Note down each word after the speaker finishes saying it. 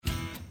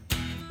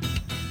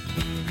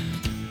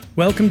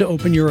Welcome to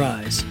Open Your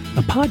Eyes,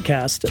 a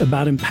podcast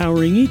about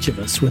empowering each of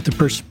us with the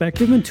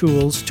perspective and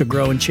tools to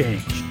grow and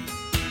change.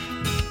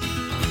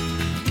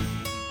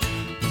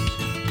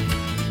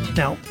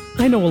 Now,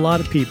 I know a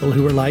lot of people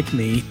who are like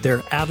me,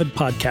 they're avid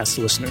podcast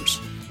listeners.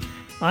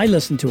 I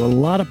listen to a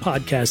lot of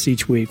podcasts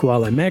each week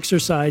while I'm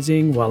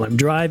exercising, while I'm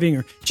driving,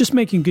 or just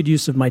making good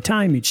use of my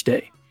time each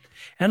day.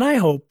 And I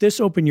hope this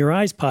Open Your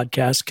Eyes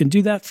podcast can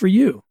do that for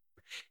you.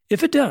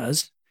 If it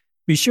does,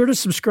 be sure to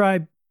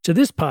subscribe to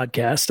this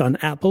podcast on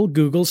Apple,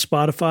 Google,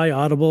 Spotify,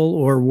 Audible,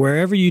 or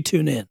wherever you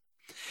tune in.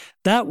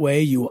 That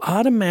way, you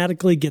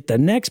automatically get the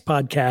next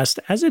podcast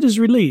as it is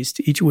released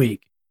each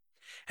week.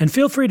 And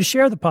feel free to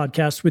share the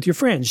podcast with your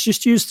friends.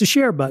 Just use the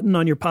share button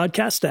on your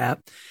podcast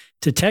app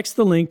to text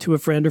the link to a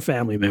friend or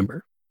family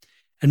member.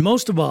 And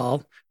most of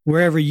all,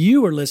 wherever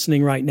you are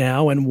listening right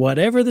now and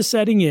whatever the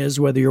setting is,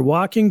 whether you're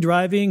walking,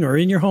 driving, or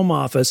in your home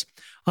office,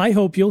 I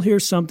hope you'll hear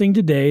something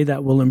today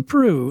that will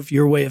improve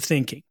your way of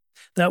thinking,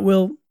 that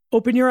will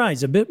open your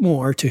eyes a bit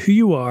more to who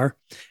you are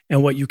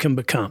and what you can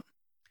become.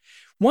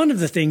 One of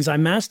the things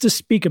I'm asked to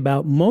speak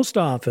about most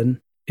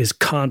often is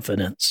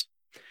confidence.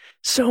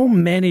 So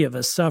many of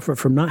us suffer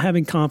from not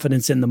having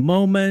confidence in the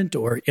moment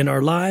or in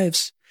our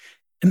lives.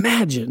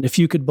 Imagine if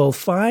you could both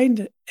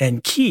find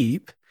and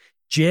keep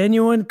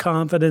genuine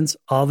confidence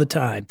all the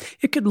time.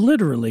 It could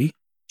literally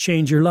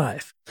change your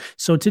life.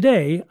 So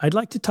today, I'd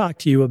like to talk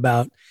to you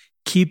about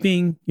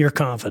keeping your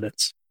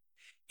confidence.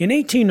 In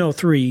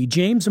 1803,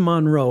 James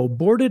Monroe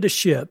boarded a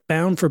ship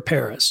bound for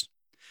Paris.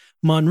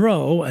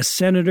 Monroe, a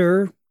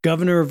senator,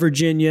 governor of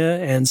Virginia,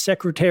 and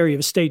secretary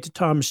of state to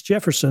Thomas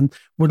Jefferson,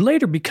 would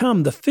later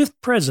become the fifth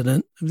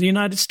president of the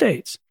United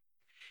States.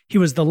 He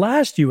was the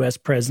last U.S.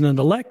 president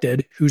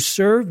elected who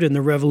served in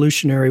the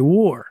Revolutionary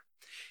War.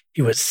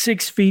 He was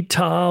 6 feet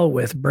tall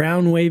with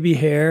brown wavy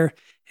hair,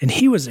 and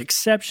he was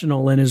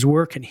exceptional in his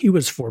work, and he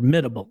was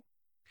formidable.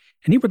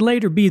 And he would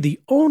later be the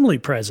only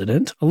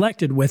president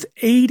elected with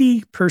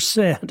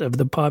 80% of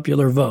the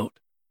popular vote.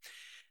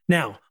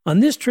 Now,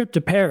 on this trip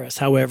to Paris,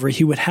 however,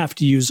 he would have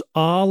to use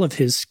all of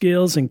his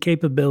skills and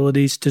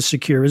capabilities to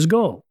secure his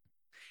goal.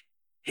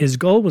 His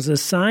goal was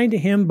assigned to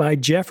him by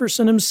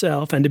Jefferson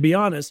himself, and to be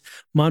honest,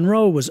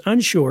 Monroe was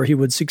unsure he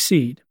would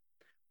succeed.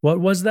 What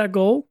was that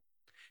goal?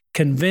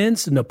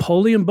 Convince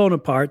Napoleon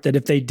Bonaparte that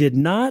if they did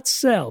not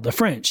sell, the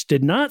French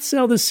did not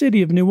sell the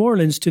city of New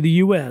Orleans to the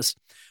U.S.,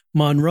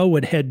 Monroe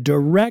would head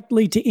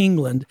directly to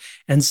England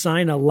and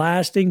sign a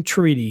lasting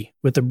treaty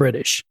with the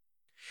British.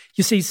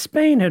 You see,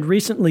 Spain had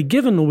recently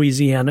given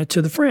Louisiana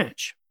to the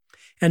French,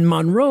 and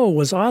Monroe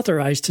was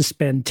authorized to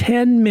spend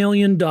 $10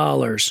 million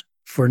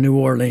for New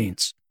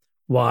Orleans.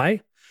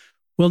 Why?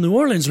 Well, New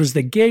Orleans was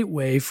the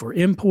gateway for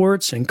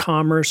imports and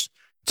commerce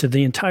to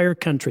the entire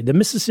country. The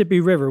Mississippi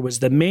River was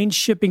the main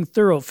shipping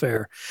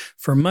thoroughfare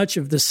for much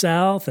of the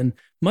South and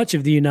much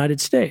of the United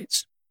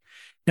States.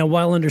 Now,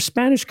 while under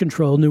Spanish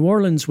control, New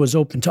Orleans was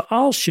open to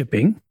all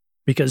shipping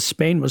because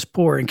Spain was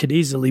poor and could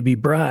easily be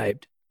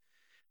bribed.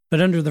 But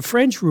under the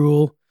French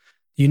rule,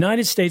 the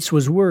United States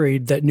was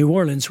worried that New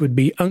Orleans would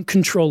be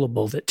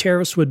uncontrollable, that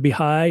tariffs would be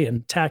high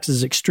and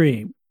taxes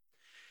extreme.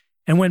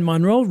 And when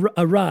Monroe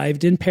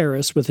arrived in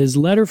Paris with his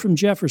letter from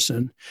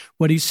Jefferson,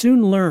 what he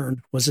soon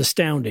learned was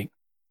astounding.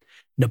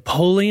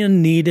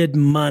 Napoleon needed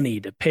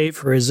money to pay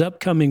for his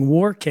upcoming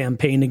war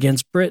campaign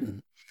against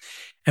Britain.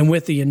 And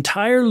with the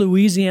entire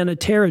Louisiana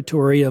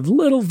territory of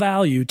little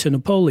value to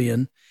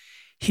Napoleon,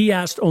 he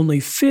asked only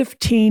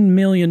 $15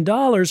 million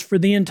for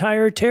the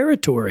entire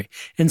territory.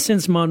 And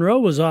since Monroe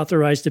was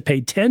authorized to pay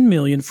 $10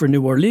 million for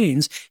New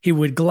Orleans, he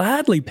would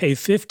gladly pay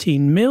 $15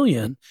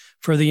 million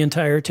for the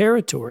entire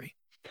territory.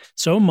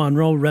 So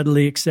Monroe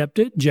readily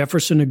accepted,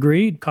 Jefferson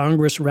agreed,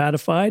 Congress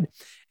ratified,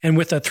 and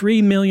with a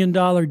 $3 million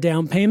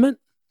down payment,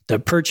 the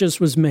purchase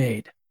was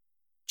made.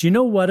 Do you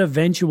know what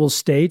eventual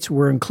states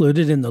were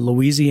included in the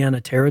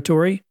Louisiana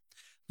Territory?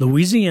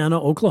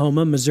 Louisiana,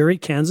 Oklahoma, Missouri,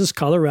 Kansas,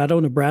 Colorado,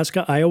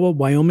 Nebraska, Iowa,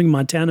 Wyoming,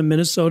 Montana,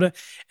 Minnesota,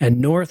 and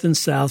North and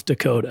South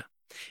Dakota.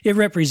 It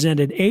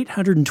represented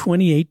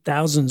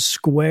 828,000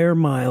 square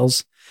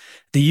miles.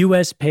 The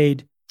U.S.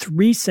 paid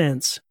 3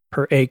 cents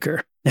per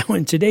acre. Now,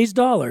 in today's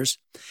dollars,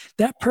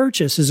 that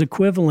purchase is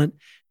equivalent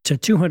to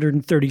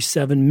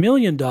 $237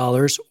 million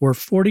or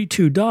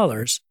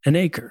 $42 an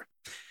acre.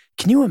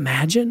 Can you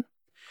imagine?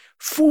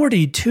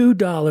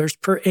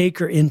 $42 per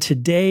acre in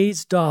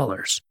today's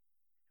dollars.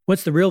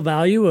 What's the real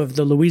value of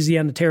the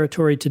Louisiana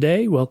Territory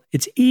today? Well,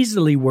 it's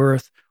easily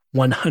worth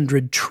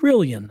 $100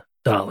 trillion.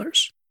 Now,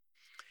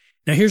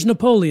 here's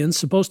Napoleon,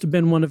 supposed to have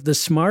been one of the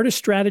smartest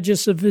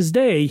strategists of his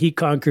day. He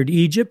conquered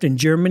Egypt and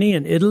Germany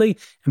and Italy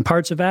and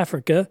parts of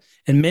Africa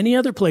and many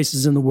other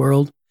places in the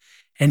world,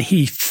 and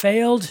he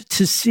failed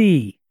to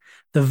see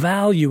the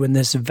value in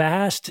this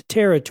vast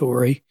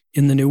territory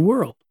in the New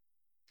World.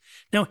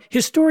 Now,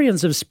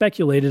 historians have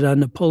speculated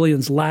on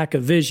Napoleon's lack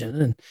of vision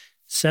and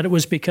said it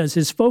was because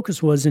his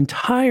focus was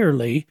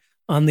entirely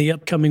on the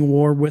upcoming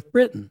war with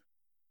Britain.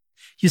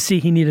 You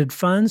see, he needed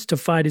funds to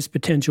fight his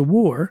potential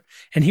war,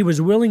 and he was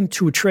willing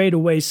to trade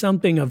away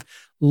something of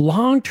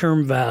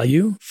long-term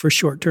value for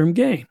short-term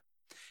gain.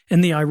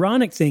 And the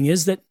ironic thing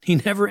is that he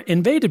never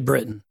invaded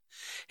Britain.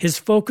 His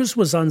focus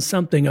was on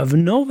something of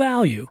no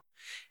value,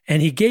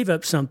 and he gave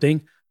up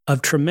something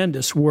of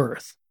tremendous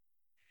worth.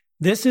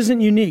 This isn't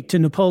unique to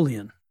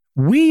Napoleon.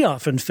 We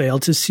often fail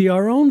to see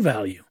our own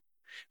value.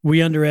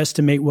 We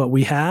underestimate what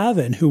we have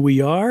and who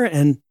we are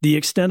and the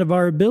extent of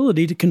our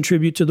ability to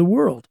contribute to the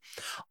world,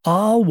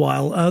 all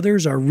while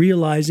others are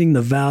realizing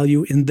the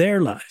value in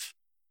their life.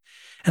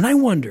 And I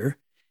wonder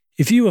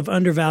if you have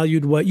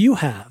undervalued what you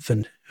have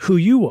and who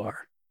you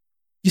are.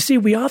 You see,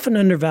 we often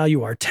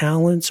undervalue our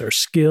talents, our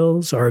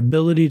skills, our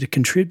ability to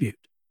contribute.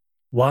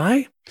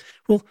 Why?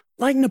 Well,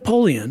 like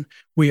Napoleon,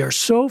 we are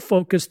so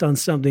focused on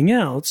something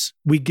else,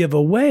 we give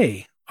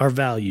away our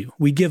value.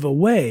 We give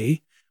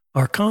away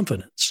our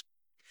confidence.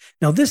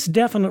 Now, this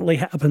definitely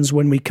happens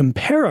when we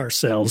compare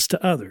ourselves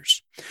to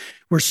others.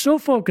 We're so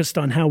focused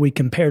on how we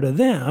compare to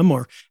them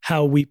or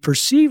how we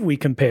perceive we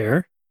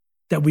compare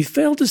that we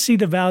fail to see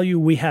the value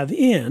we have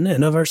in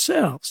and of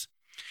ourselves,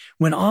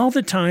 when all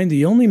the time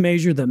the only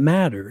measure that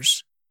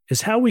matters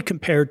is how we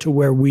compare to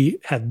where we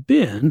have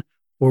been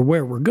or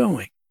where we're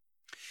going.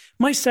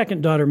 My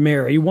second daughter,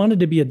 Mary, wanted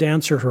to be a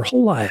dancer her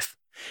whole life,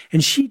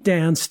 and she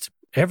danced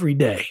every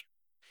day.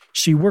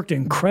 She worked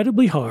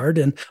incredibly hard,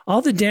 and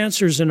all the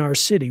dancers in our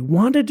city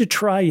wanted to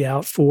try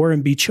out for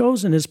and be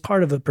chosen as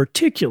part of a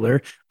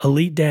particular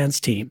elite dance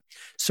team.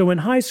 So in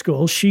high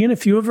school, she and a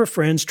few of her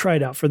friends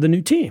tried out for the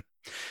new team.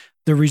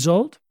 The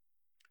result?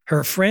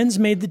 Her friends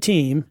made the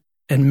team,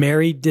 and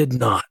Mary did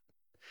not.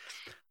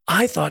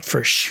 I thought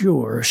for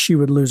sure she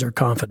would lose her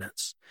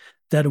confidence,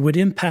 that it would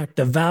impact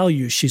the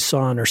value she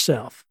saw in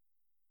herself.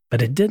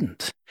 But it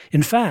didn't.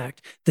 In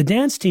fact, the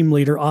dance team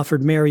leader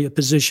offered Mary a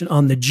position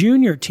on the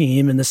junior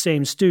team in the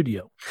same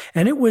studio,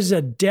 and it was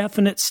a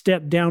definite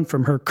step down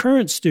from her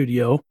current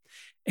studio,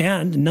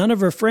 and none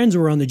of her friends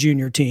were on the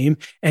junior team,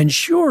 and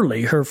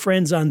surely her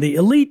friends on the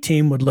elite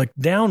team would look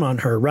down on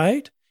her,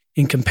 right?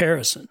 In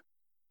comparison.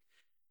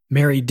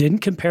 Mary didn't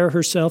compare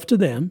herself to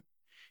them.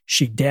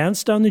 She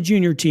danced on the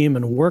junior team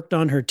and worked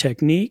on her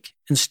technique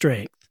and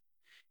strength.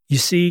 You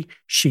see,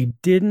 she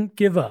didn't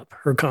give up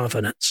her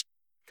confidence.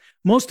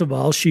 Most of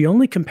all, she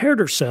only compared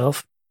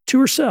herself to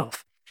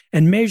herself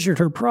and measured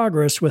her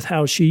progress with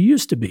how she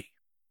used to be.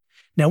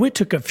 Now, it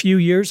took a few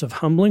years of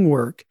humbling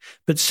work,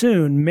 but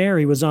soon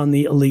Mary was on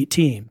the elite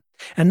team.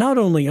 And not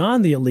only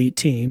on the elite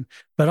team,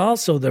 but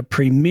also the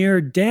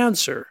premier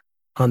dancer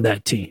on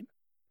that team.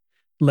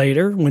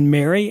 Later, when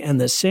Mary and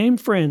the same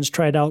friends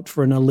tried out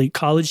for an elite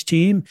college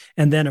team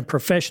and then a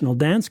professional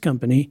dance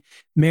company,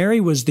 Mary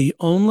was the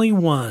only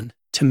one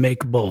to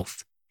make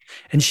both.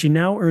 And she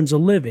now earns a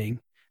living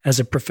as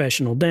a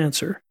professional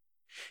dancer.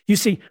 You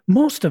see,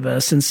 most of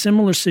us in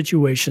similar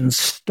situations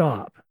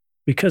stop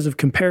because of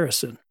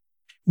comparison.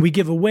 We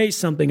give away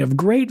something of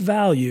great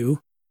value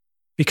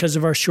because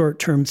of our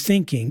short-term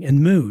thinking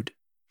and mood.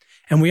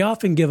 And we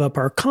often give up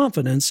our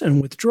confidence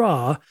and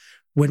withdraw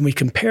when we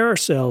compare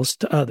ourselves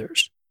to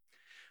others.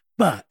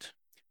 But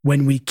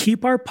when we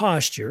keep our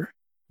posture,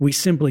 we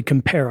simply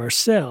compare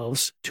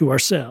ourselves to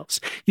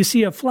ourselves. You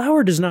see, a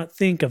flower does not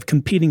think of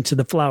competing to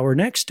the flower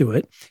next to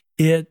it.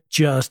 It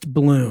just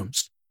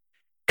blooms.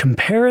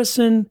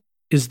 Comparison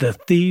is the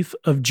thief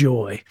of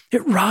joy.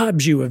 It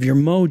robs you of your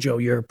mojo,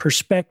 your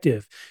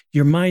perspective,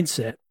 your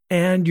mindset,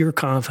 and your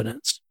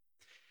confidence.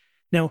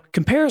 Now,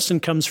 comparison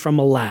comes from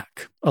a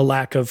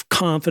lack of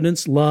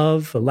confidence,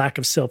 love, a lack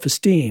of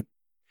self-esteem.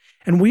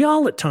 And we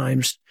all at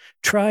times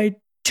try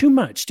too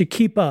much to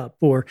keep up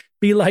or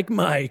be like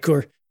Mike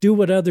or do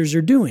what others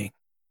are doing.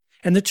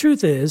 And the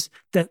truth is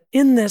that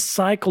in this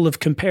cycle of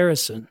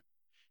comparison,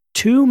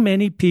 too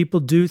many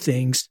people do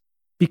things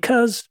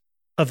because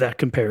of that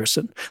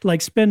comparison,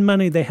 like spend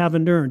money they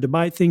haven't earned, to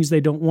buy things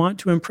they don't want,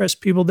 to impress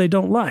people they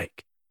don't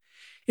like.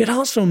 It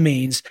also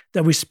means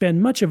that we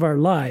spend much of our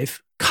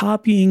life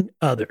copying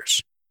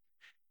others.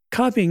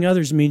 Copying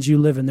others means you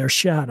live in their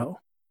shadow.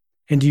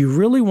 And do you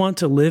really want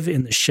to live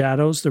in the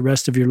shadows the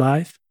rest of your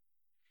life?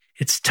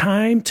 It's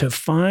time to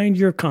find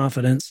your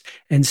confidence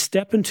and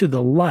step into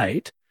the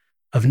light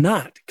of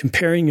not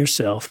comparing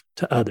yourself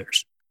to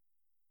others.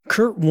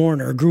 Kurt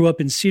Warner grew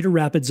up in Cedar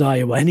Rapids,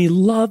 Iowa, and he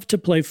loved to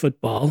play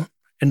football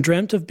and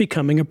dreamt of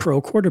becoming a pro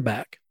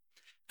quarterback.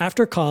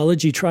 After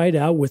college, he tried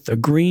out with the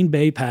Green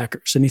Bay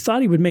Packers, and he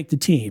thought he would make the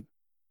team.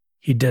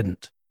 He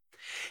didn't.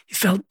 He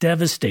felt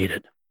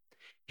devastated.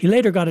 He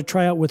later got a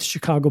tryout with the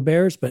Chicago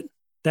Bears, but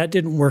that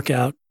didn't work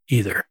out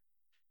either.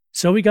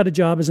 So he got a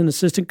job as an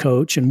assistant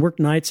coach and worked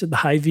nights at the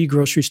Hy-Vee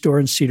grocery store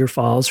in Cedar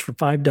Falls for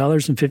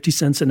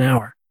 $5.50 an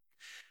hour.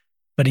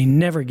 But he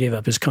never gave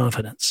up his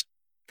confidence.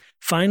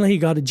 Finally, he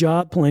got a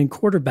job playing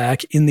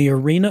quarterback in the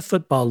Arena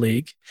Football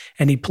League,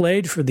 and he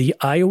played for the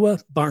Iowa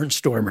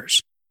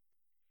Barnstormers.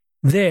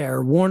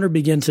 There, Warner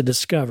began to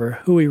discover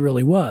who he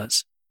really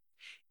was.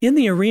 In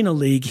the Arena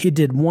League, he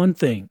did one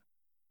thing: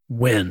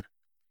 win.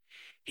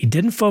 He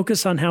didn't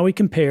focus on how he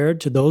compared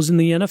to those in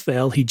the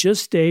NFL. He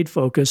just stayed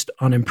focused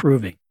on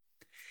improving.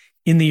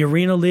 In the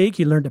Arena League,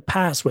 he learned to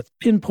pass with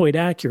pinpoint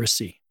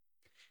accuracy.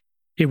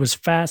 It was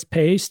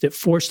fast-paced. It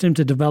forced him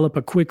to develop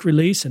a quick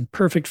release and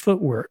perfect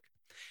footwork.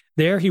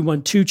 There he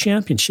won 2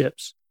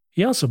 championships.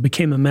 He also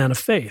became a man of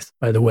faith,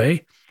 by the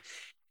way,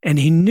 and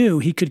he knew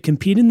he could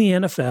compete in the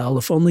NFL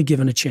if only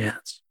given a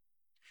chance.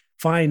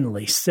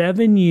 Finally,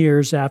 7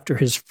 years after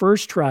his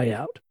first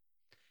tryout,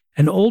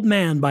 an old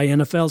man by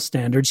NFL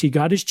standards, he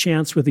got his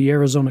chance with the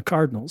Arizona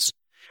Cardinals,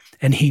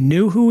 and he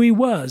knew who he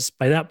was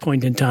by that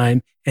point in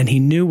time, and he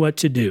knew what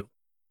to do: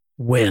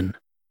 win.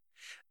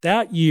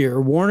 That year,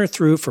 Warner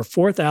threw for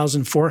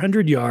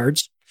 4,400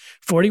 yards,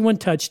 41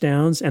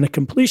 touchdowns, and a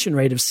completion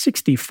rate of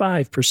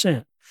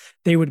 65%.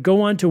 They would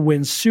go on to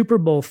win Super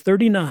Bowl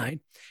 39,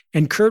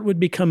 and Kurt would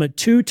become a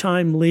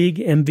 2-time league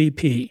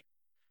MVP.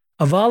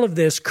 Of all of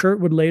this, Kurt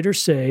would later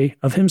say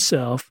of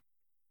himself,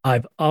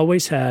 "I've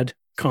always had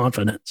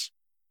confidence."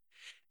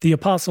 The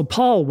Apostle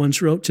Paul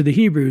once wrote to the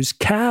Hebrews,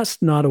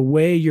 "Cast not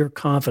away your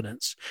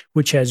confidence,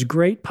 which has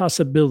great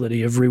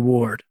possibility of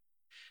reward."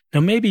 Now,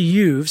 maybe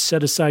you've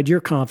set aside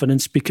your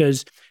confidence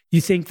because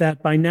you think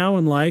that by now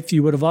in life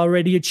you would have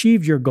already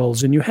achieved your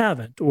goals and you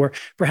haven't. Or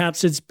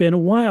perhaps it's been a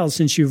while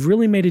since you've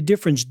really made a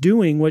difference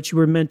doing what you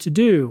were meant to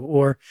do.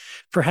 Or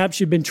perhaps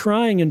you've been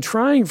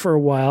trying for a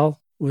while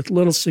with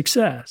little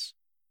success.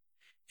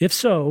 If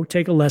so,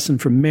 take a lesson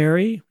from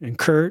Mary and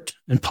Kurt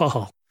and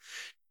Paul.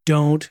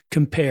 Don't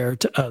compare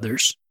to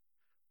others.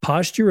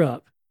 Posture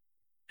up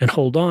and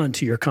hold on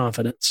to your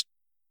confidence.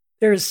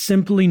 There is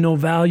simply no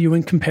value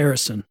in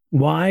comparison.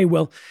 Why?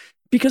 Well,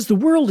 because the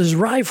world is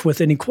rife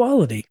with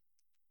inequality.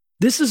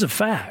 This is a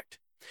fact.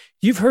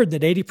 You've heard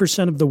that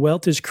 80% of the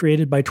wealth is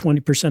created by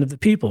 20% of the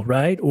people,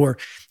 right? Or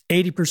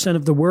 80%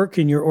 of the work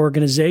in your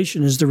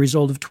organization is the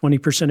result of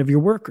 20% of your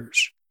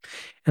workers.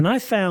 And I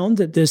found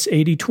that this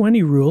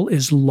 80-20 rule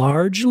is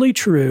largely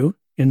true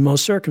in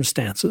most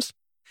circumstances.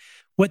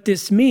 What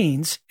this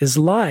means is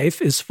life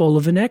is full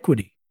of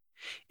inequity.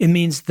 It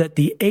means that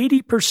the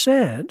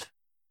 80%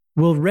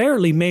 will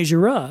rarely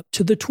measure up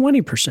to the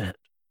 20%,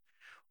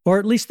 or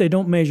at least they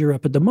don't measure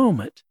up at the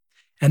moment.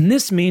 And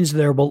this means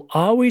there will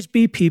always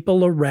be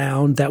people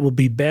around that will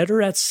be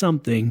better at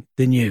something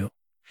than you.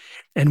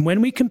 And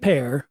when we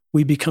compare,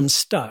 we become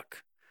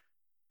stuck,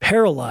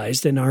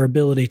 paralyzed in our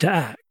ability to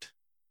act.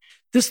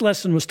 This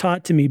lesson was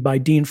taught to me by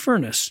Dean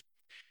Furness,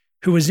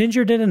 who was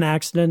injured in an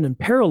accident and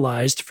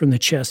paralyzed from the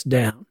chest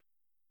down.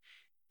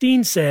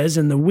 Dean says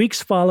in the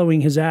weeks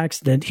following his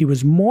accident, he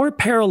was more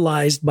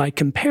paralyzed by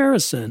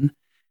comparison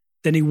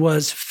than he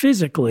was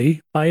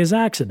physically by his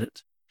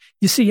accident.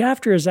 You see,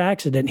 after his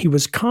accident, he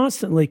was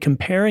constantly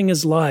comparing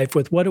his life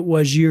with what it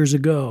was years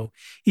ago.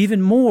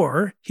 Even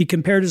more, he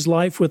compared his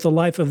life with the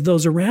life of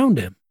those around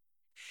him.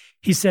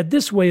 He said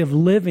this way of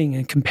living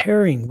and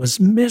comparing was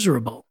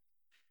miserable.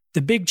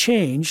 The big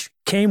change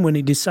came when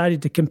he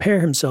decided to compare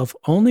himself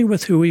only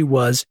with who he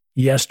was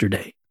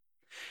yesterday.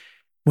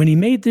 When he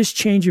made this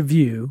change of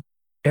view,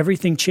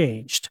 everything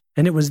changed,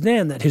 and it was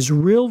then that his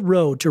real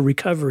road to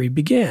recovery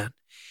began.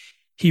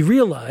 He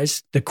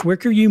realized the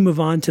quicker you move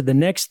on to the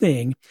next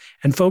thing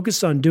and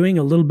focus on doing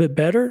a little bit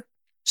better,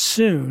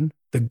 soon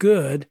the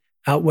good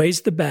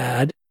outweighs the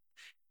bad,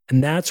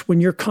 and that's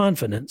when your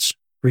confidence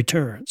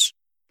returns.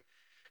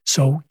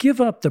 So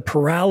give up the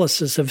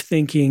paralysis of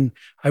thinking,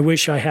 I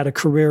wish I had a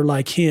career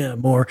like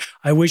him, or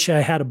I wish I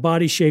had a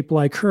body shape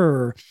like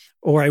her,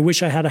 or I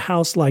wish I had a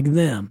house like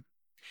them.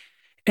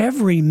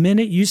 Every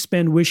minute you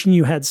spend wishing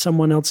you had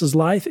someone else's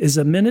life is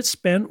a minute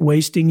spent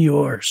wasting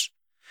yours.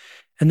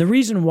 And the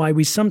reason why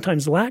we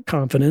sometimes lack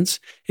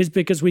confidence is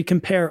because we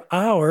compare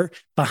our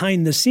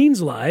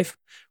behind-the-scenes life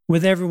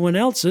with everyone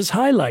else's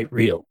highlight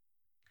reel.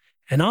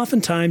 And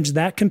oftentimes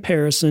that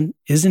comparison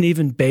isn't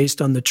even based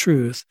on the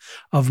truth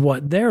of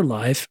what their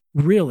life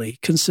really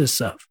consists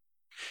of.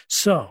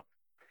 So,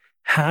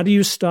 how do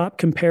you stop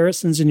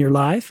comparisons in your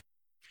life?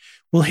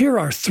 Well, here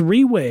are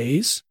 3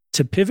 ways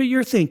to pivot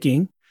your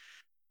thinking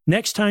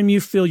next time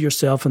you feel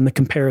yourself in the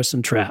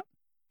comparison trap.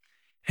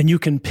 And you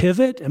can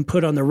pivot and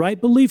put on the right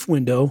belief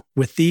window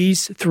with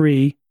these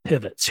 3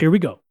 pivots. Here we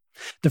go.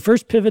 The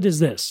first pivot is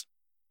this.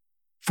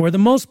 For the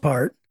most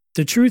part,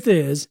 the truth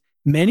is,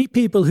 many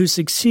people who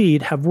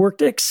succeed have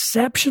worked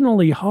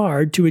exceptionally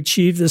hard to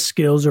achieve the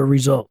skills or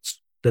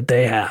results that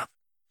they have.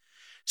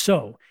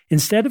 So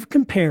instead of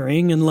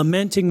comparing and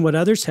lamenting what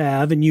others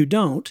have and you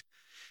don't,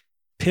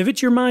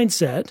 pivot your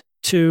mindset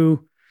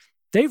to,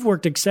 they've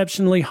worked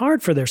exceptionally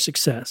hard for their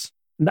success,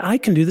 and I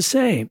can do the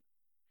same.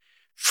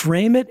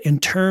 Frame it in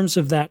terms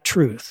of that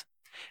truth.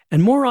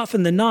 And more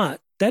often than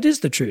not, that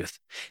is the truth.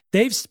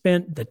 They've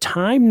spent the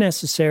time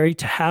necessary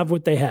to have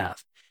what they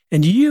have,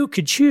 and you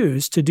could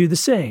choose to do the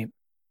same.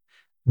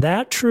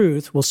 That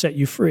truth will set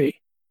you free.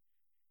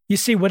 You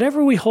see,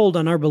 whatever we hold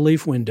on our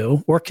belief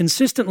window or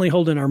consistently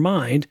hold in our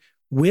mind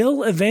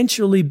will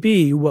eventually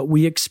be what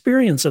we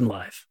experience in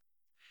life.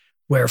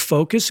 Where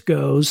focus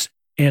goes,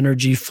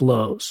 energy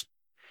flows.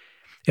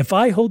 If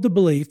I hold the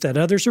belief that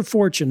others are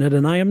fortunate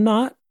and I am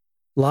not,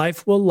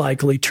 life will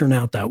likely turn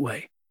out that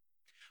way.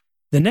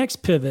 The next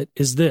pivot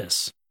is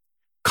this.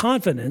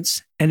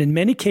 Confidence, and in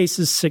many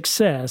cases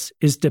success,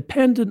 is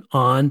dependent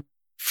on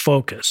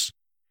focus.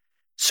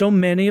 So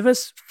many of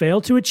us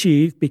fail to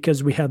achieve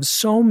because we have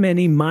so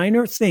many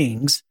minor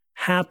things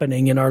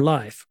happening in our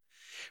life.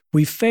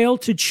 We fail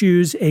to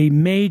choose a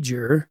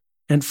major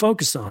and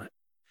focus on it.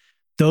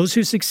 Those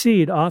who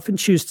succeed often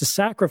choose to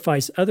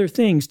sacrifice other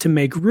things to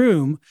make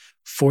room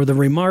for the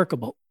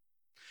remarkable.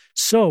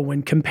 So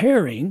when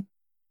comparing,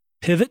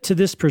 pivot to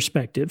this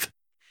perspective.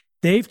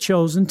 They've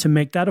chosen to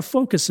make that a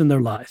focus in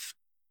their life,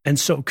 and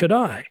so could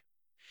I.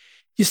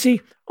 You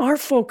see, our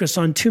focus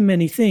on too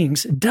many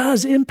things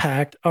does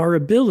impact our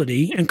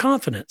ability and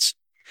confidence,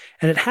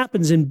 and it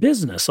happens in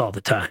business all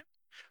the time.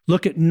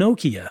 Look at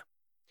Nokia.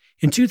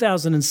 In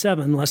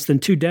 2007, less than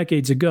 2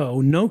 decades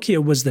ago,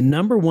 Nokia was the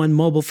number one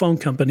mobile phone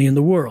company in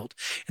the world,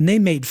 and they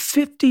made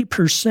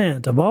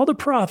 50% of all the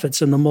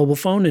profits in the mobile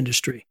phone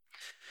industry.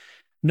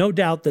 No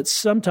doubt that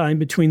sometime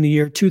between the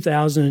year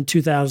 2000 and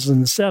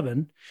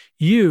 2007,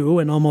 you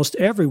and almost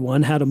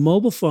everyone had a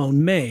mobile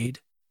phone made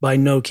by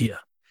Nokia.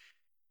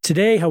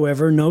 Today,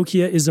 however,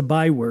 Nokia is a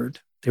byword.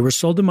 They were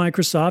sold to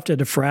Microsoft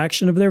at a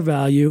fraction of their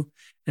value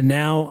and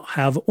now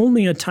have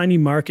only a tiny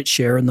market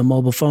share in the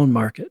mobile phone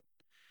market.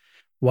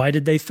 Why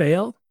did they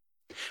fail?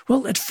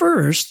 Well, at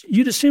first,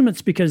 you'd assume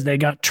it's because they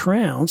got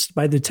trounced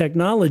by the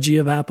technology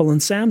of Apple and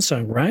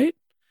Samsung, right?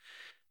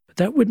 But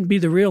that wouldn't be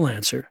the real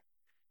answer.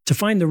 To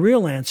find the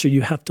real answer,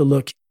 you have to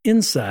look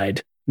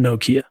inside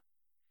Nokia.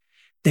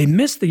 They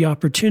missed the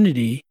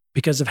opportunity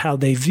because of how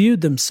they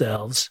viewed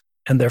themselves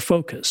and their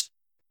focus.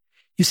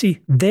 You see,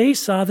 they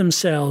saw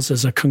themselves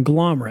as a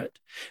conglomerate.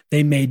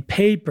 They made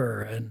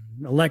paper and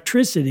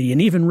electricity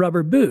and even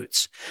rubber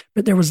boots,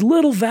 but there was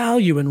little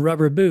value in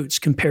rubber boots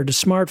compared to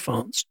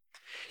smartphones.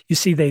 You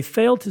see, they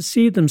failed to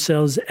see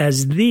themselves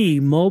as the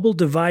mobile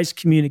device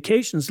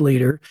communications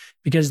leader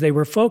because they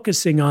were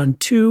focusing on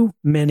too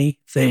many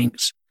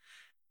things.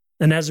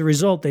 And as a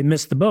result, they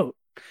missed the boat,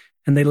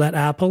 and they let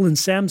Apple and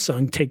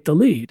Samsung take the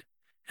lead.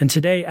 And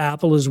today,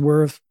 Apple is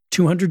worth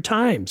 200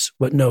 times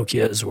what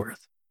Nokia is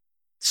worth.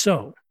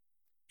 So,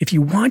 if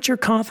you want your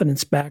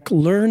confidence back,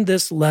 learn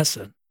this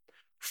lesson.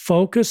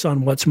 Focus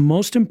on what's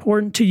most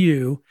important to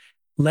you,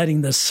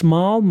 letting the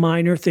small,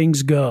 minor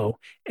things go,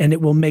 and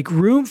it will make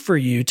room for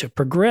you to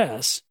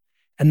progress,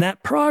 and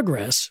that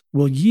progress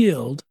will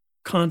yield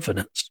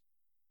confidence.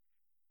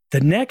 The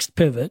next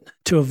pivot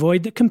to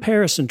avoid the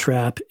comparison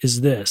trap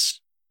is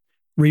this.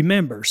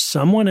 Remember,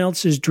 someone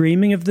else is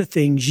dreaming of the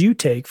things you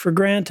take for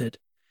granted.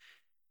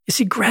 You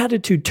see,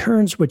 gratitude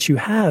turns what you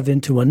have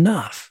into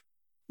enough.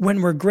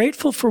 When we're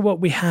grateful for what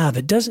we have,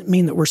 it doesn't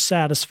mean that we're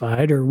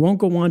satisfied or won't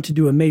go on to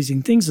do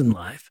amazing things in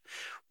life.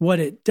 What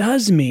it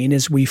does mean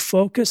is we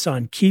focus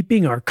on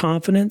keeping our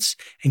confidence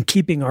and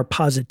keeping our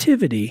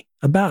positivity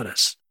about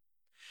us.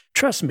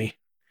 Trust me,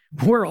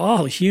 we're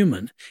all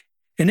human.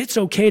 And it's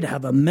okay to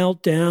have a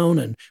meltdown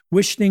and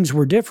wish things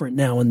were different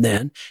now and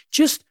then.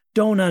 Just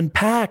don't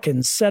unpack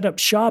and set up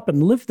shop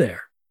and live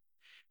there.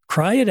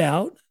 Cry it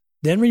out,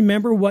 then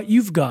remember what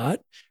you've got,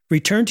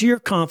 return to your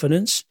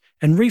confidence,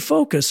 and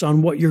refocus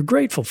on what you're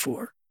grateful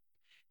for.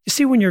 You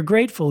see, when you're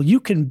grateful, you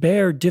can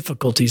bear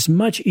difficulties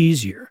much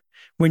easier.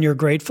 When you're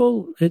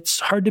grateful, it's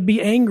hard to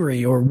be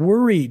angry or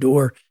worried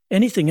or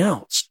anything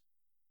else.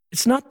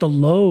 It's not the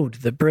load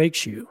that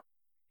breaks you.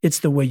 It's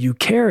the way you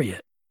carry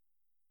it.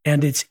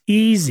 And it's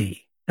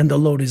easy, and the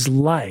load is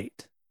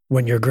light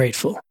when you're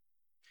grateful.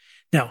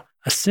 Now,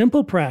 a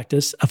simple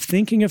practice of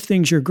thinking of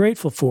things you're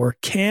grateful for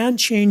can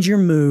change your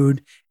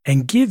mood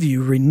and give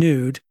you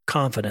renewed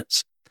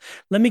confidence.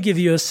 Let me give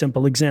you a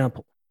simple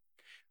example.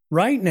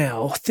 Right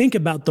now, think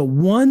about the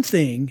one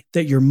thing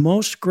that you're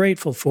most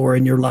grateful for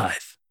in your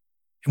life.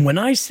 And when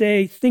I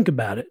say think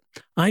about it,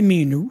 I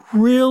mean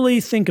really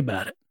think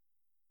about it.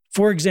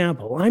 For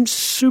example, I'm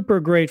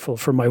super grateful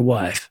for my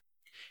wife.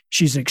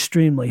 She's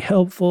extremely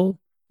helpful,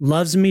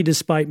 loves me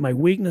despite my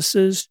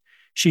weaknesses.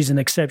 She's an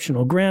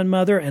exceptional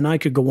grandmother, and I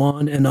could go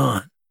on and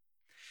on.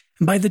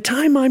 And by the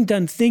time I'm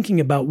done thinking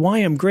about why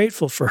I'm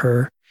grateful for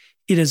her,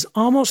 it is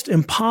almost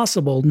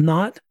impossible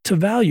not to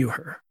value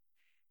her.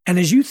 And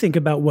as you think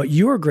about what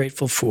you're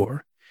grateful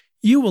for,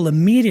 you will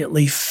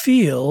immediately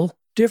feel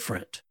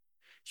different.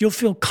 You'll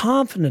feel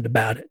confident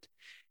about it,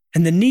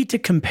 and the need to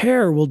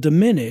compare will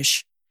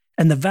diminish,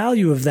 and the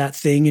value of that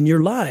thing in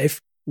your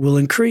life will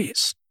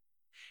increase.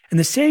 And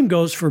the same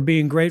goes for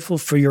being grateful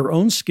for your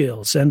own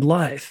skills and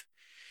life.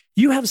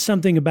 You have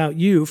something about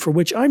you for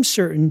which I'm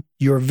certain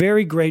you're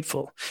very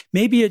grateful.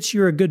 Maybe it's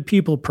you're a good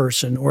people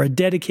person or a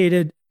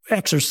dedicated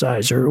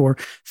exerciser or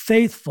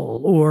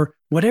faithful or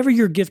whatever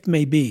your gift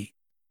may be.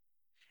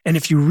 And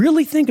if you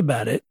really think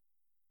about it,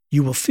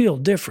 you will feel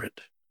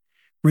different.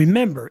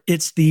 Remember,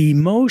 it's the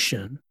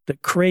emotion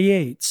that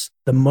creates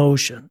the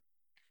motion,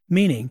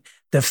 meaning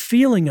the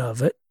feeling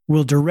of it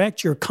will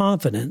direct your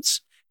confidence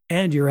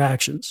and your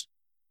actions.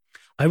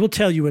 I will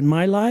tell you, in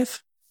my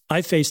life,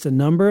 I faced a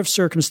number of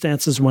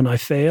circumstances when I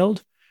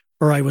failed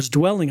or I was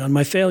dwelling on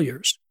my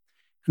failures.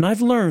 And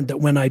I've learned that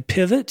when I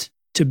pivot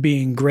to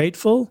being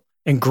grateful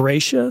and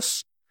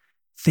gracious,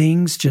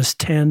 things just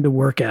tend to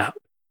work out.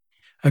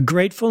 A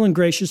grateful and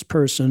gracious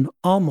person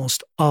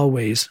almost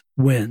always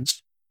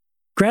wins.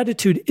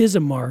 Gratitude is a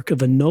mark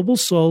of a noble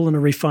soul and a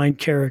refined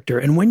character.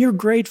 And when you're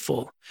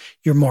grateful,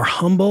 you're more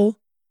humble,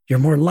 you're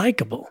more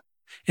likable,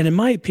 And in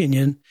my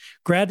opinion,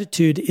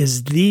 gratitude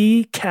is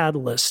the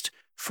catalyst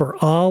for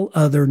all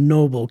other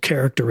noble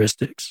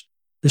characteristics.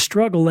 The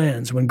struggle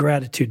ends when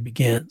gratitude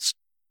begins.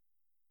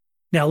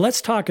 Now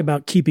let's talk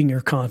about keeping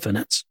your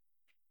confidence.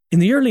 In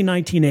the early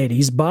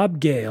 1980s, Bob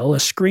Gale, a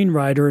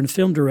screenwriter and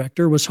film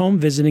director, was home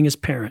visiting his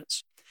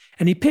parents.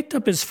 And he picked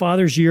up his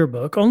father's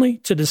yearbook only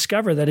to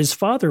discover that his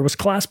father was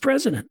class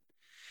president.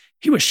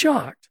 He was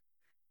shocked.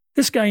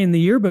 This guy in the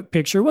yearbook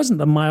picture wasn't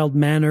the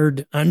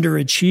mild-mannered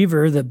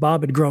underachiever that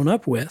Bob had grown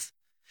up with.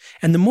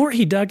 And the more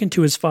he dug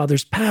into his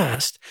father's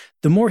past,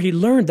 the more he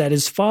learned that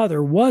his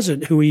father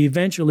wasn't who he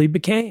eventually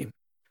became.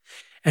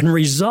 And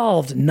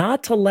resolved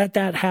not to let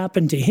that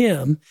happen to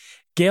him,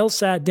 Gale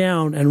sat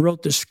down and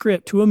wrote the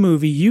script to a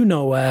movie you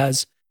know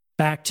as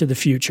Back to the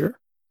Future.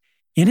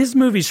 In his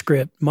movie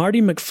script,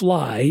 Marty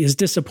McFly is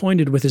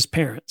disappointed with his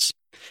parents,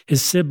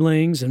 his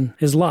siblings, and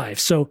his life.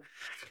 So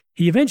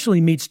he eventually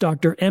meets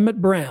Dr.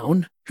 Emmett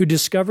Brown, who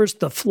discovers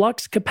the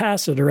flux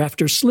capacitor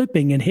after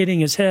slipping and hitting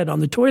his head on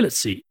the toilet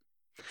seat.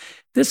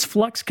 This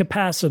flux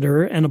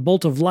capacitor and a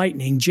bolt of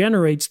lightning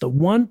generates the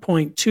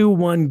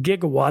 1.21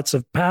 gigawatts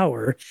of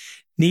power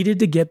needed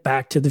to get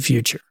back to the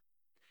future.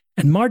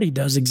 And Marty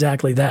does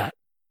exactly that.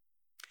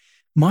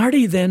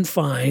 Marty then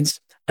finds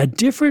a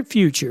different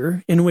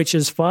future in which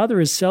his father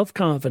is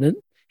self-confident,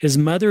 his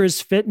mother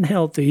is fit and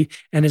healthy,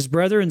 and his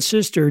brother and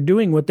sister are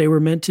doing what they were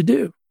meant to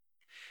do.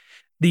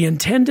 The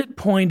intended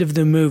point of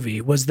the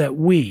movie was that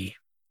we,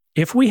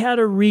 if we had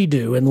a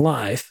redo in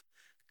life,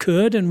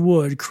 could and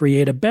would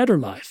create a better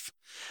life,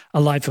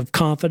 a life of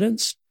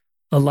confidence,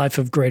 a life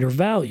of greater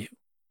value.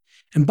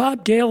 And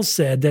Bob Gale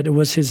said that it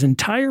was his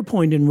entire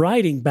point in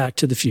writing Back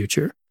to the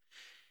Future.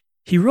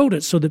 He wrote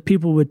it so that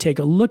people would take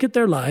a look at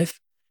their life,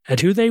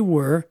 at who they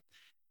were,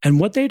 and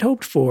what they'd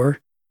hoped for,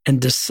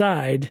 and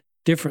decide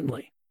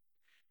differently.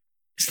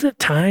 Isn't it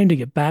time to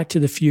get back to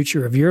the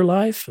future of your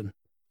life and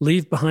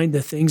leave behind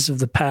the things of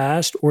the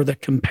past or the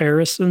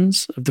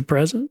comparisons of the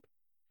present?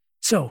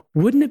 So,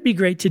 wouldn't it be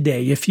great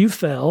today if you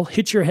fell,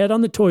 hit your head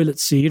on the toilet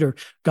seat, or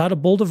got a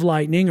bolt of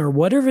lightning, or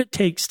whatever it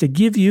takes to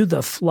give you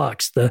the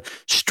flux, the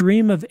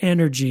stream of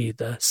energy,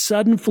 the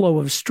sudden flow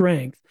of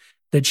strength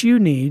that you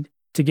need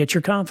to get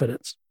your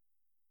confidence?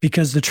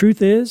 Because the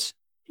truth is,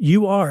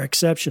 you are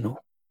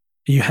exceptional.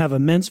 You have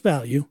immense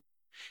value,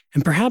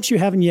 and perhaps you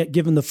haven't yet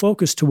given the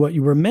focus to what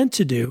you were meant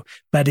to do,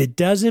 but it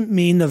doesn't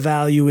mean the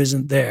value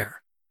isn't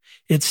there.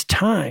 It's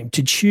time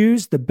to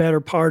choose the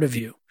better part of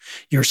you.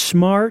 Your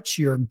smarts,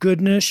 your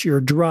goodness, your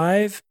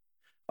drive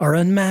are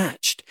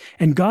unmatched,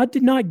 and God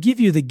did not give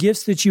you the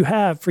gifts that you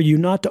have for you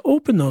not to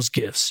open those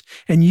gifts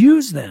and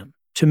use them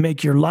to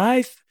make your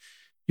life,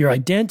 your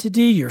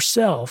identity,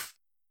 yourself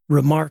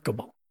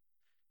remarkable.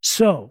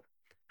 So,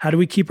 how do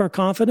we keep our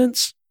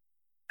confidence?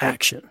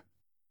 Action.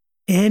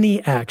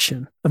 Any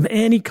action of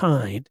any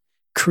kind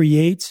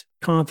creates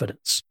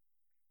confidence.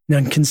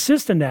 Now,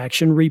 consistent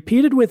action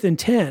repeated with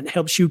intent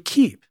helps you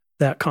keep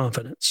that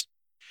confidence.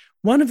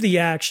 One of the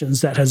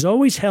actions that has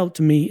always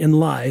helped me in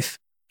life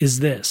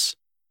is this: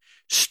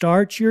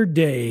 start your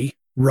day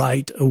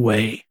right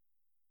away.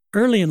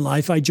 Early in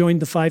life, I joined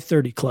the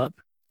 5:30 Club.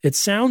 It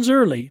sounds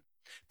early,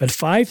 but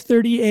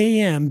 5:30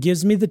 a.m.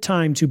 gives me the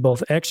time to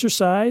both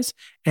exercise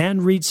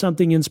and read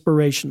something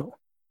inspirational.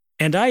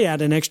 And I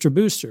add an extra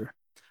booster.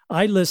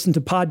 I listen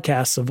to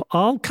podcasts of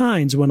all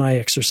kinds when I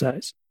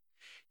exercise.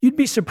 You'd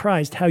be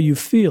surprised how you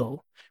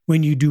feel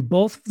when you do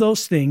both of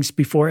those things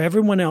before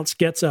everyone else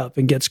gets up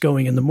and gets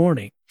going in the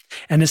morning,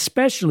 and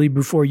especially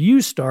before you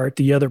start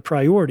the other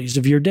priorities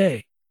of your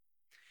day.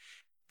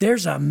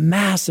 There's a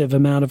massive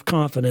amount of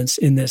confidence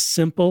in this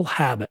simple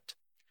habit.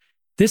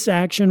 This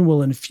action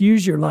will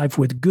infuse your life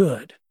with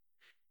good.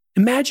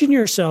 Imagine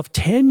yourself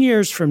 10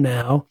 years from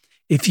now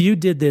if you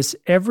did this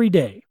every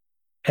day: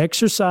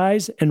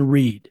 exercise and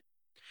read.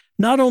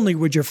 Not only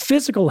would your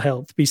physical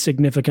health be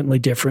significantly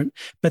different,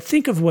 but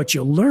think of what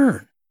you'll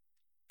learn.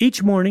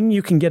 Each morning,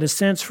 you can get a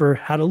sense for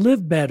how to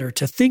live better,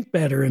 to think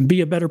better, and be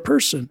a better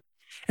person.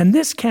 And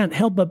this can't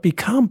help but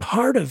become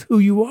part of who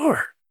you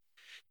are.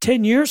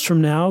 10 years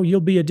from now,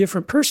 you'll be a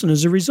different person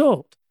as a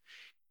result.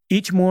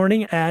 Each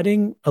morning,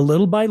 adding a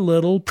little by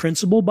little,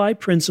 principle by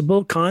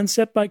principle,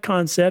 concept by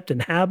concept,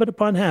 and habit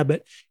upon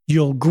habit,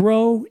 you'll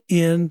grow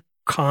in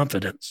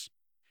confidence.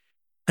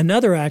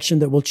 Another action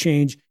that will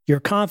change your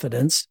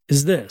confidence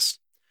is this: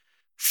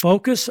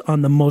 focus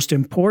on the most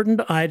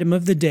important item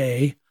of the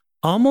day,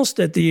 almost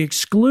at the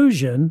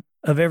exclusion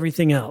of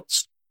everything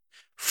else.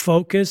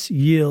 Focus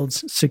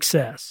yields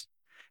success,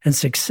 and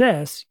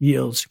success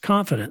yields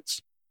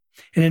confidence.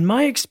 And in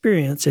my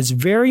experience, it's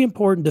very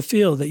important to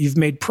feel that you've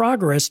made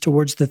progress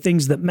towards the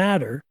things that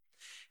matter,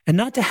 and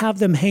not to have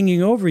them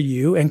hanging over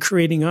you and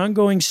creating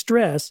ongoing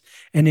stress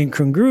and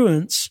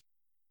incongruence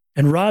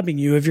and robbing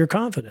you of your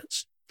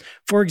confidence.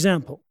 For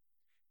example,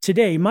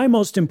 today, my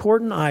most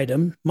important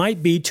item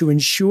might be to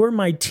ensure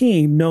my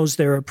team knows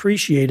they're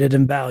appreciated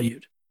and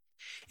valued.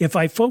 If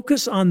I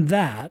focus on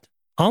that,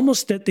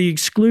 almost at the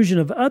exclusion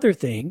of other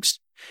things,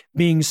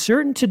 being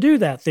certain to do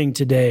that thing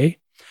today,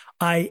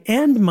 I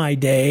end my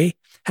day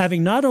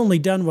having not only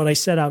done what I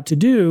set out to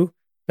do,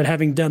 but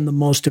having done the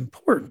most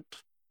important.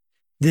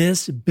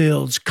 This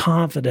builds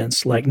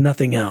confidence like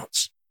nothing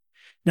else.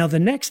 Now, the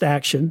next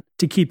action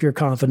to keep your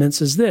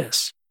confidence is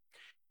this.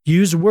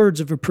 Use words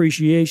of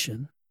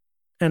appreciation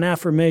and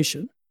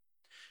affirmation.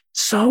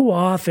 So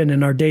often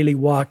in our daily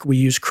walk, we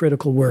use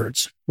critical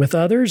words with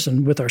others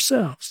and with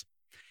ourselves.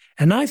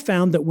 And I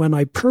found that when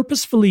I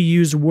purposefully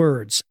use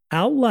words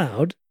out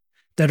loud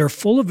that are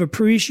full of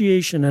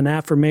appreciation and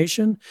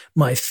affirmation,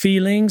 my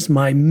feelings,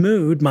 my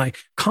mood, my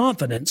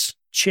confidence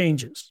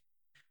changes.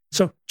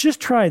 So just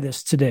try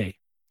this today.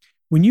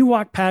 When you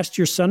walk past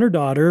your son or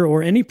daughter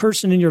or any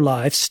person in your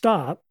life,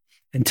 stop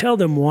and tell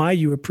them why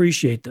you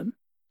appreciate them.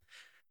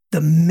 The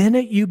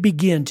minute you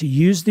begin to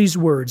use these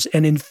words,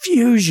 an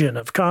infusion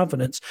of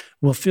confidence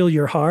will fill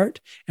your heart,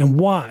 and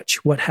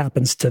watch what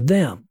happens to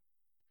them.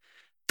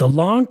 The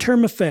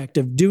long-term effect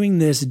of doing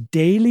this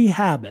daily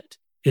habit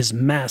is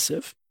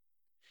massive.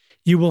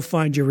 You will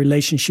find your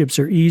relationships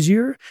are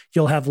easier,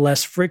 you'll have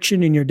less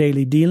friction in your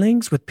daily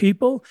dealings with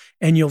people,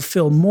 and you'll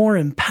feel more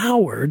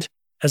empowered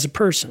as a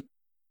person.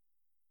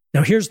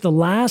 Now, here's the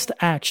last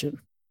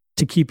action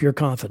to keep your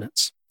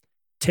confidence.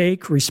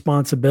 Take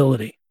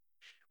responsibility.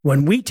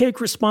 When we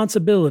take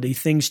responsibility,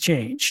 things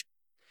change.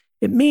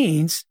 It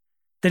means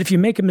that if you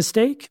make a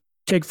mistake,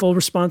 take full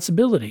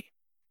responsibility.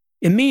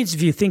 It means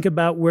if you think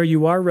about where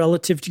you are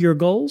relative to your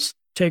goals,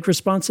 take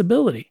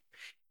responsibility.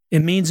 It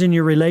means in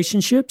your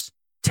relationships,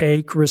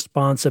 take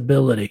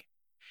responsibility.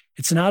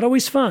 It's not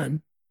always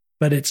fun,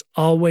 but it's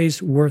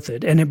always worth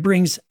it, and it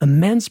brings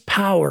immense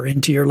power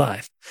into your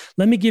life.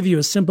 Let me give you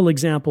a simple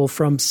example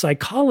from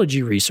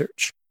psychology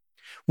research.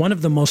 One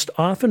of the most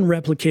often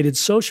replicated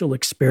social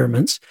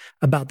experiments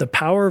about the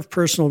power of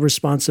personal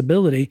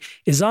responsibility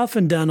is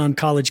often done on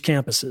college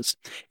campuses.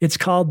 It's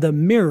called the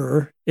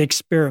mirror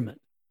experiment.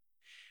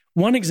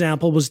 One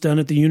example was done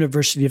at the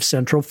University of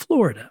Central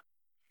Florida.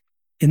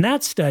 In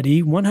that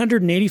study,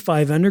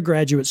 185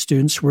 undergraduate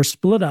students were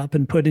split up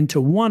and put into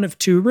one of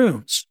two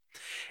rooms.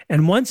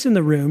 And once in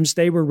the rooms,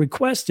 they were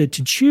requested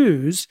to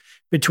choose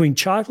between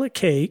chocolate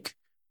cake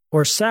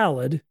or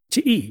salad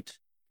to eat.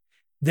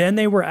 Then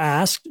they were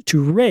asked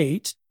to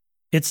rate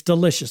its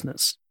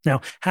deliciousness.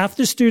 Now, half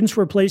the students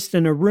were placed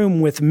in a room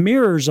with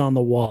mirrors on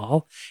the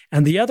wall,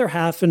 and the other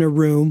half in a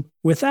room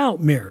without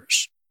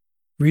mirrors.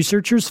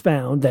 Researchers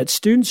found that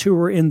students who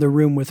were in the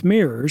room with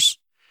mirrors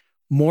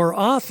more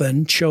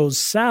often chose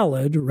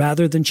salad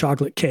rather than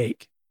chocolate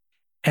cake.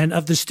 And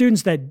of the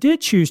students that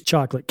did choose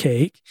chocolate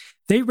cake,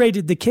 they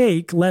rated the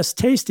cake less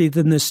tasty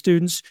than the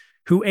students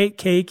who ate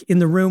cake in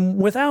the room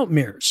without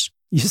mirrors.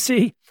 You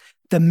see,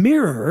 the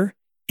mirror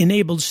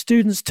enabled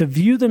students to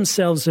view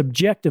themselves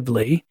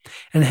objectively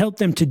and help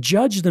them to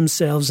judge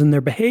themselves and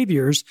their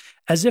behaviors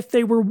as if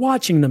they were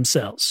watching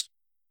themselves.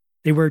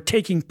 They were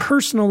taking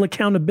personal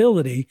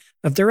accountability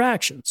of their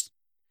actions.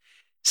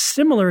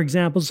 Similar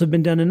examples have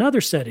been done in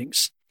other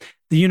settings.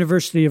 The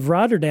University of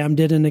Rotterdam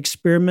did an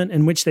experiment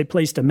in which they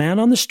placed a man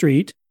on the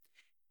street,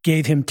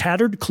 gave him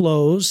tattered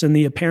clothes and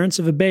the appearance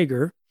of a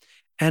beggar,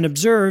 and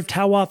observed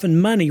how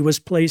often money was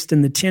placed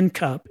in the tin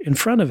cup in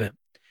front of him.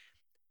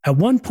 At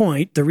one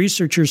point, the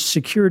researchers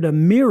secured a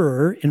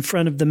mirror in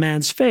front of the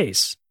man's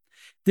face.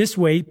 This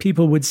way,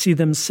 people would see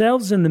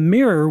themselves in the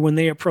mirror when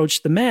they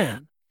approached the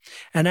man.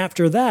 And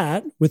after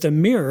that, with a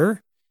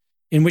mirror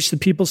in which the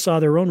people saw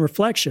their own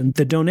reflection,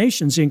 the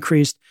donations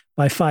increased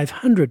by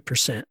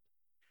 500%.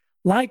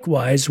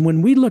 Likewise,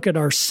 when we look at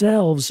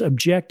ourselves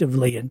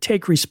objectively and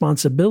take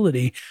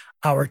responsibility,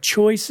 our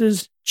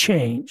choices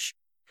change.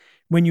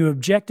 When you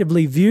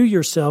objectively view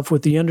yourself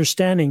with the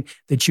understanding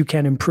that you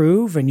can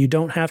improve and you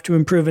don't have to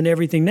improve in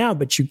everything now,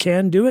 but you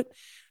can do it,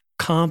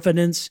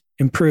 confidence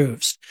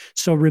improves.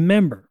 So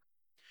remember,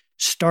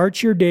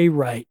 start your day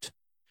right.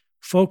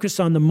 Focus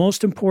on the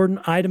most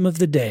important item of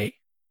the day.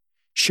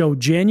 Show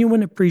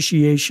genuine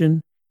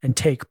appreciation and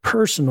take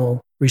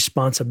personal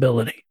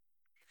responsibility.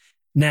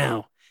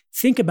 Now,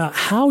 think about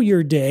how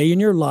your day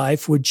and your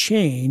life would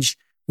change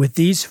with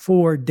these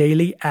 4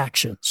 daily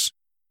actions.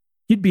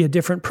 You'd be a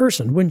different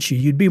person, wouldn't you?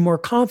 You'd be more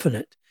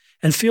confident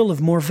and feel of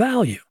more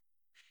value.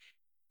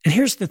 And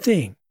here's the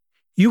thing.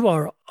 You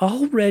are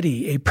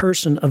already a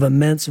person of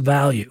immense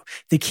value.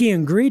 The key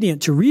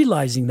ingredient to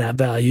realizing that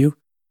value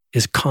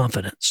is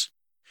confidence.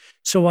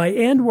 So I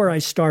end where I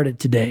started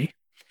today.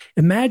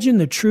 Imagine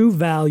the true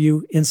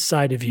value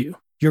inside of you,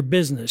 your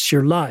business,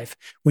 your life,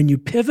 when you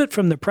pivot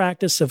from the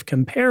practice of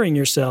comparing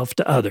yourself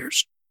to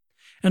others.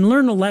 And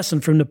learn a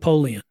lesson from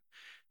Napoleon.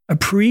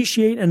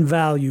 Appreciate and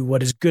value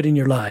what is good in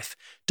your life.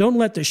 Don't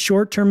let the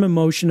short-term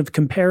emotion of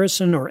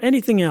comparison or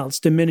anything else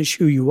diminish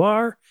who you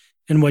are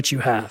and what you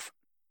have.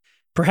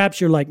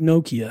 Perhaps you're like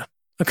Nokia,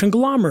 a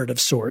conglomerate of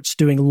sorts,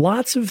 doing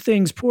lots of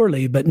things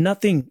poorly, but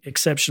nothing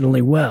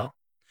exceptionally well.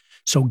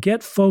 So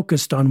get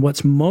focused on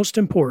what's most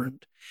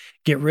important.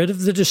 Get rid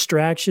of the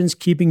distractions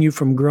keeping you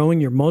from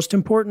growing your most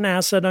important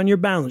asset on your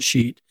balance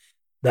sheet.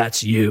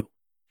 That's you.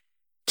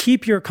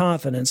 Keep your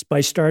confidence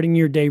by starting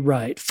your day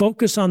right.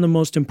 Focus on the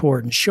most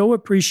important. Show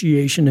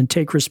appreciation and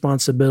take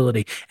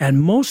responsibility.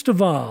 And most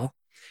of all,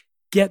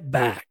 get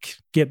back.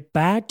 Get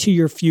back to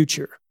your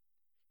future.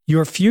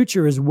 Your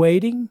future is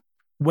waiting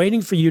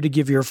for you to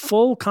give your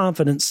full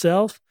confident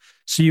self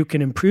so you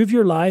can improve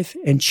your life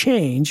and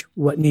change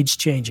what needs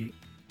changing.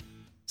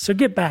 So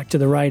get back to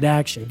the right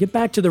action, get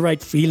back to the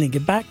right feeling,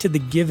 get back to the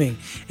giving,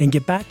 and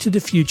get back to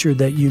the future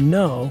that you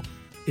know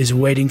is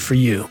waiting for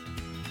you.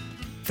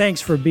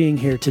 Thanks for being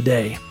here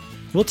today.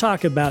 We'll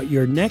talk about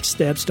your next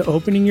steps to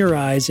opening your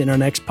eyes in our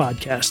next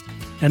podcast,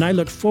 and I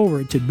look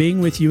forward to being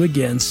with you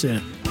again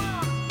soon.